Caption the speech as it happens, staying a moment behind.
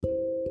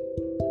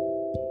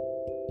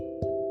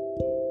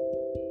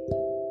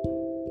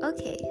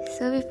Okay,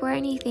 so before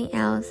anything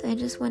else, I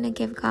just want to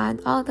give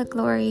God all the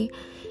glory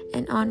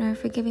and honor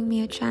for giving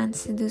me a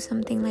chance to do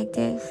something like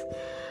this.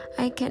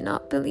 I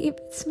cannot believe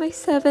it's my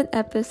 7th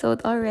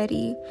episode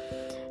already.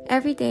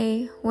 Every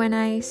day when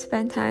I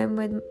spend time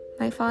with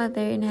my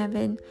Father in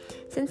heaven,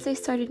 since I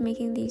started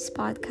making these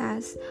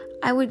podcasts,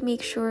 I would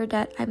make sure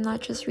that I'm not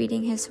just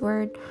reading His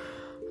Word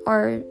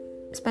or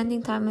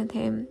spending time with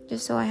Him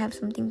just so I have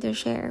something to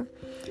share.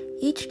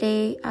 Each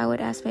day, I would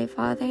ask my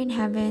Father in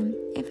heaven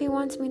if He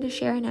wants me to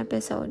share an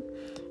episode.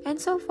 And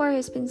so far,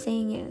 He's been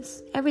saying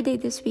yes. Every day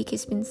this week,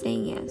 He's been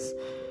saying yes.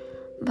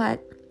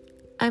 But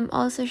I'm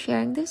also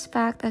sharing this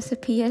fact as a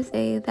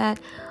PSA that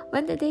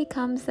when the day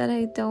comes that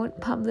I don't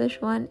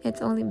publish one,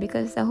 it's only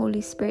because the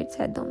Holy Spirit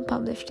said don't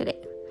publish today.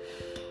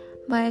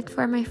 But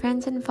for my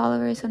friends and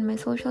followers on my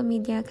social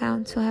media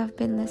accounts who have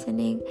been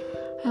listening,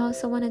 I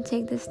also want to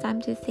take this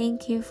time to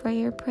thank you for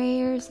your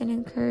prayers and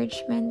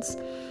encouragements.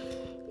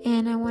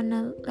 And I want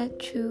to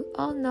let you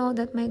all know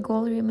that my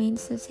goal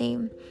remains the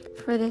same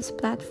for this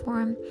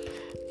platform,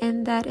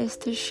 and that is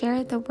to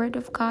share the Word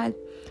of God,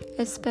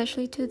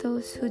 especially to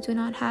those who do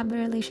not have a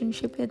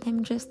relationship with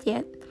Him just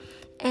yet,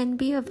 and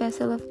be a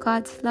vessel of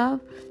God's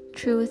love,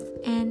 truth,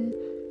 and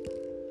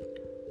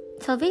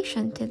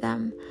salvation to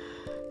them.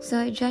 So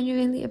I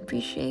genuinely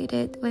appreciate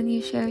it when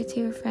you share it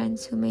to your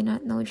friends who may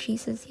not know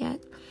Jesus yet.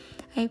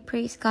 I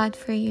praise God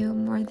for you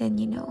more than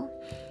you know.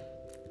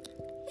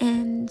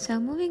 And so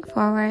moving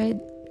forward,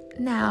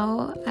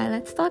 now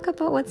let's talk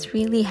about what's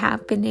really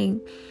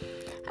happening.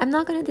 I'm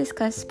not going to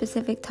discuss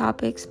specific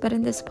topics, but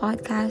in this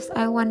podcast,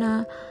 I want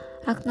to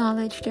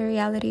acknowledge the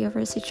reality of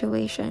our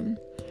situation.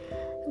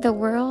 The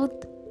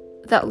world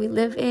that we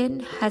live in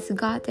has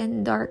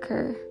gotten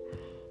darker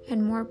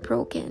and more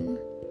broken.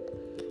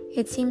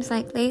 It seems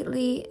like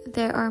lately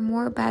there are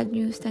more bad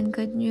news than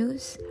good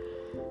news.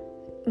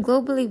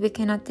 Globally, we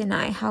cannot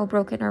deny how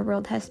broken our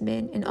world has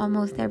been in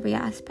almost every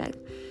aspect.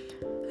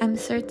 I'm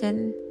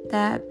certain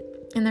that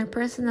in our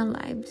personal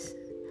lives,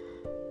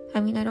 I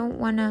don't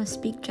want to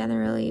speak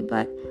generally,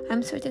 but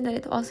I'm certain that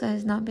it also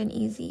has not been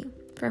easy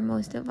for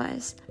most of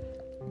us.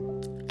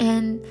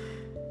 And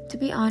to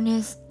be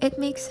honest, it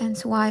makes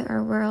sense why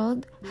our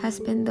world has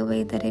been the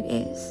way that it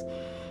is.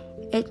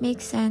 It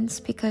makes sense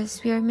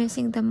because we are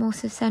missing the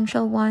most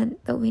essential one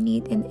that we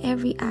need in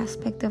every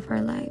aspect of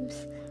our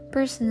lives,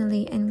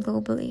 personally and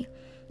globally,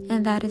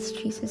 and that is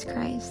Jesus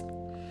Christ.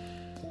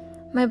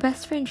 My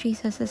best friend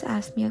Jesus has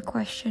asked me a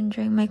question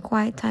during my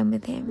quiet time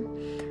with him,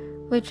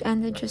 which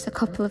ended just a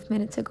couple of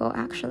minutes ago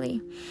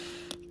actually.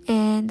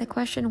 And the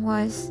question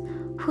was,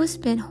 who's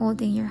been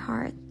holding your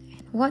heart?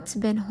 And what's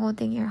been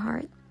holding your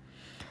heart?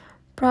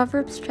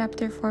 Proverbs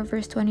chapter 4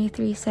 verse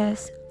 23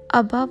 says,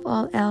 above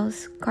all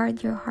else,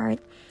 guard your heart,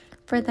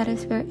 for that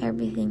is where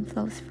everything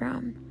flows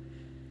from.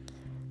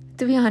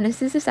 To be honest,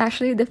 this is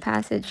actually the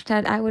passage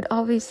that I would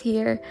always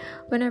hear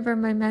whenever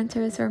my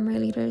mentors or my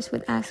leaders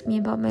would ask me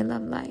about my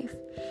love life.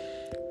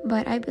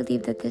 But I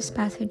believe that this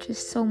passage is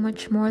so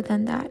much more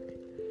than that.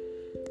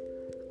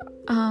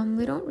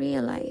 We don't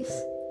realize,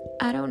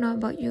 I don't know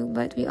about you,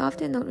 but we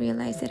often don't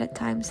realize it at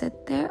times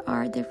that there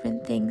are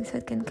different things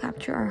that can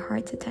capture our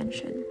heart's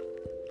attention.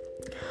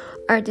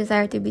 Our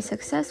desire to be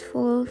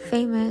successful,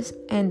 famous,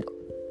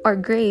 or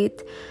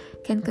great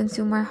can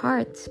consume our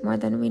hearts more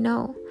than we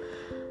know.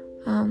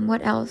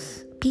 What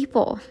else?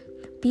 People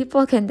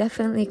can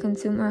definitely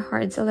consume our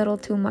hearts a little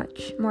too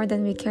much, more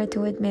than we care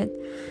to admit.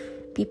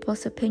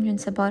 People's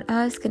opinions about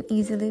us can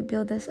easily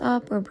build us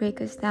up or break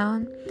us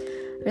down.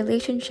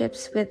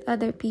 Relationships with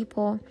other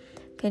people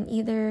can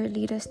either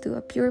lead us to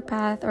a pure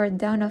path or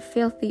down a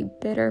filthy,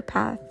 bitter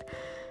path.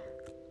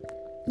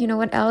 You know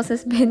what else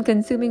has been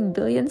consuming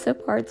billions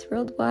of hearts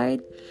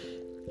worldwide?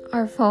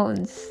 Our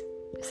phones,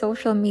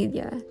 social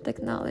media,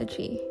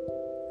 technology.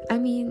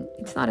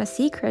 It's not a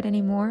secret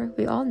anymore.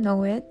 We all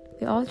know it.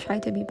 We all try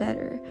to be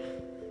better.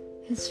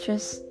 It's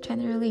just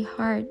generally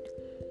hard.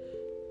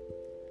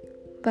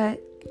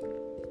 But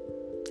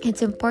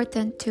it's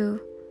important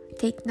to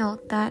take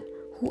note that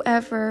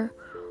whoever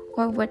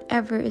or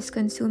whatever is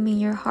consuming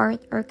your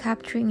heart or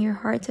capturing your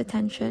heart's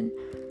attention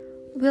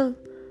will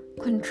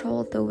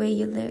control the way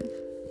you live,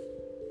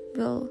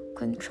 will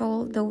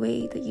control the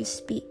way that you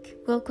speak,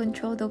 will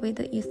control the way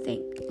that you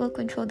think, will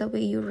control the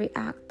way you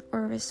react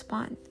or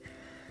respond.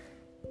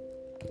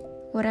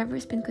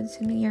 Whatever's been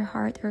consuming your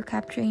heart or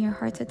capturing your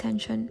heart's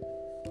attention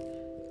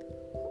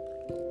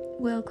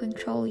will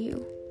control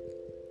you.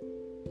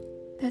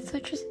 That's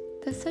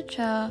such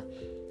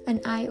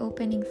an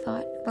eye-opening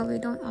thought, but we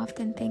don't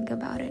often think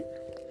about it.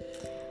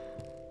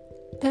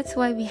 That's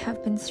why we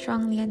have been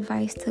strongly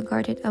advised to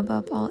guard it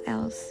above all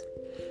else.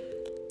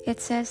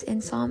 It says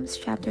in Psalms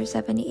chapter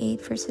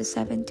 78 verses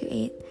 7 to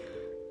 8,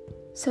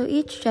 so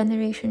each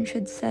generation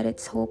should set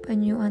its hope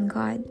anew on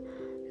God,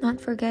 not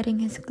forgetting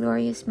His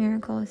glorious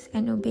miracles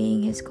and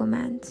obeying His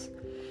commands.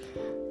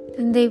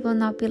 Then they will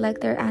not be like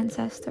their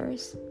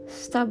ancestors,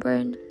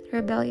 stubborn,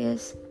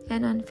 rebellious,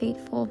 and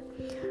unfaithful,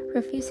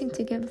 refusing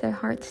to give their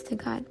hearts to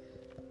God.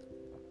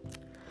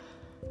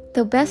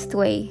 the best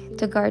way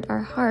to guard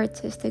our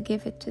hearts is to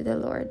give it to the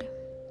Lord.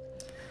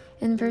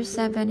 In verse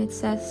 7 it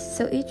says,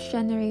 "So each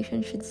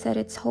generation should set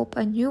its hope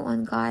anew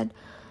on God,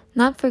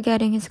 not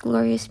forgetting His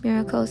glorious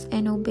miracles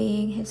and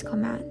obeying His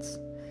commands."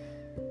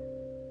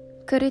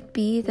 Could it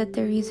be that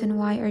the reason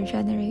why our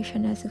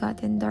generation has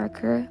gotten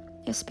darker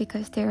is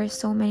because there are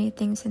so many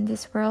things in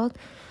this world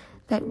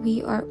that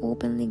we are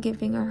openly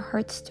giving our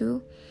hearts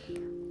to,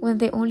 when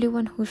the only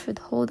one who should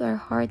hold our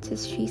hearts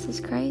is Jesus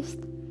Christ?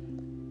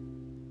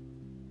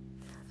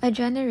 A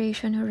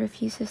generation who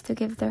refuses to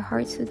give their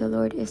hearts to the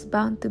Lord is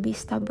bound to be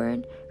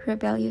stubborn,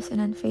 rebellious,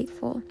 and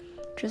unfaithful,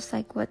 just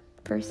like what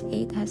verse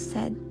 8 has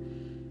said.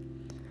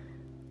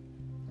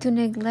 To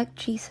neglect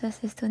Jesus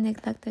is to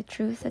neglect the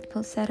truth that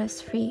will set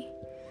us free.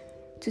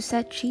 To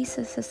set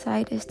Jesus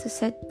aside is to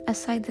set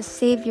aside the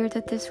Savior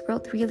that this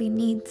world really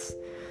needs.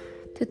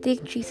 To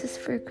take Jesus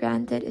for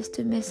granted is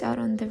to miss out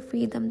on the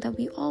freedom that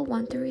we all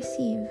want to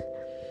receive.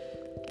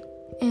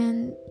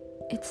 And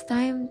it's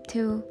time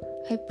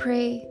I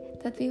pray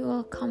that we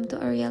will come to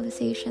a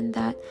realization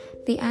that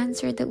the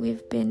answer that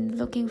we've been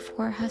looking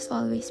for has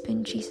always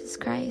been Jesus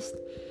Christ.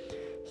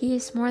 He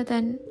is more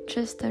than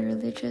just a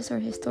religious or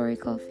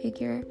historical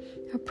figure,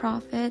 a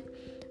prophet,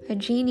 a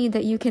genie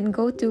that you can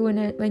go to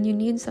when you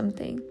need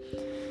something.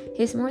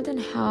 He's more than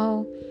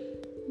how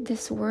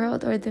this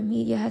world or the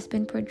media has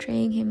been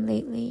portraying Him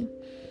lately.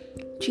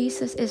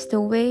 Jesus is the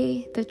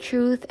way, the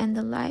truth, and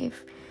the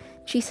life.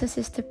 Jesus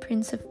is the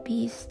Prince of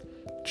Peace.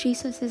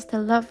 Jesus is the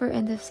lover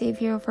and the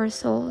Savior of our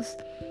souls.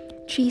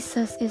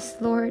 Jesus is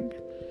Lord.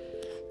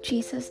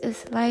 Jesus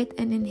is light,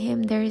 and in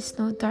Him there is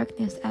no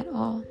darkness at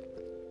all.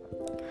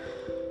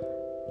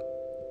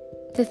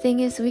 The thing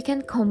is, we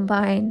can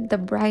combine the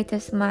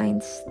brightest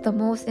minds, the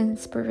most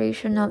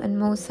inspirational and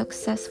most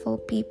successful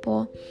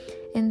people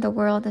in the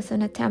world as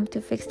an attempt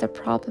to fix the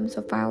problems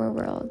of our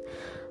world,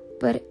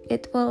 but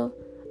it will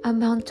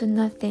amount to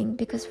nothing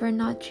because we're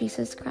not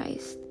Jesus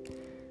Christ.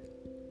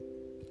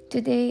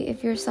 Today,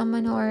 if you're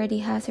someone who already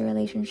has a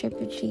relationship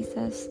with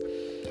Jesus,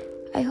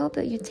 I hope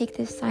that you take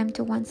this time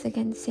to once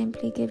again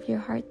simply give your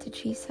heart to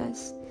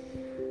Jesus.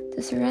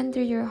 To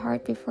surrender your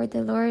heart before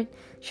the Lord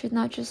should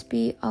not just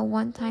be a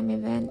one-time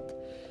event,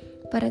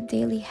 but a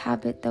daily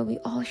habit that we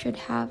all should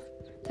have,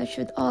 that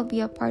should all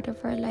be a part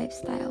of our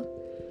lifestyle.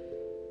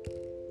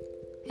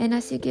 And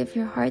as you give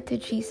your heart to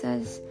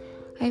Jesus,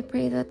 I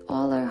pray that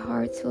all our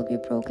hearts will be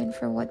broken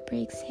for what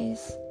breaks His.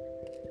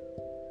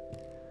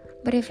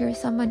 But if you're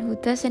someone who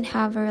doesn't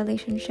have a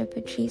relationship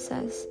with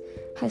Jesus,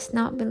 has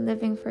not been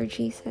living for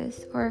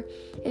Jesus, or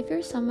if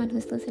you're someone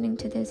who's listening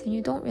to this and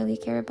you don't really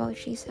care about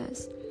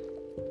Jesus,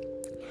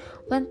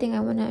 one thing I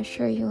want to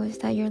assure you is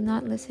that you're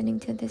not listening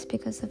to this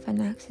because of an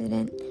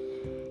accident.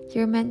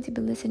 You're meant to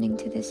be listening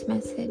to this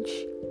message.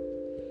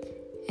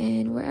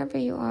 And wherever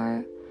you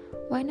are,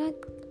 why not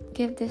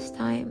give this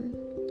time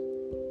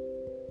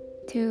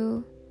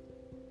to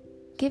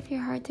give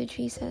your heart to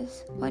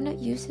Jesus? Why not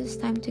use this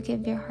time to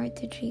give your heart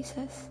to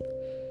Jesus?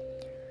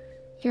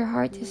 Your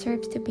heart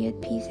deserves to be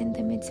at peace in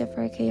the midst of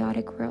our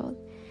chaotic world,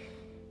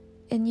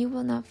 and you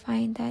will not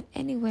find that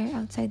anywhere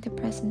outside the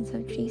presence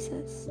of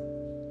Jesus.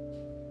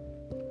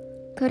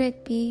 Could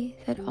it be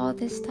that all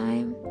this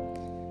time,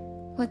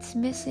 what's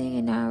missing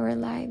in our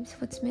lives,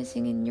 what's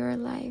missing in your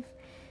life,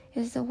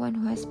 is the one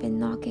who has been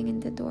knocking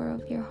in the door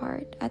of your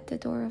heart, at the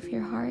door of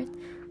your heart,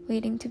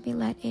 waiting to be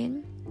let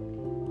in?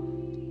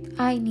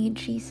 I need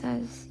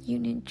Jesus. You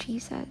need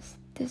Jesus.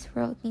 This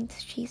world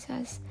needs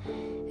Jesus.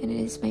 And it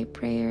is my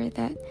prayer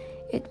that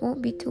it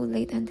won't be too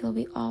late until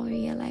we all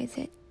realize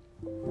it.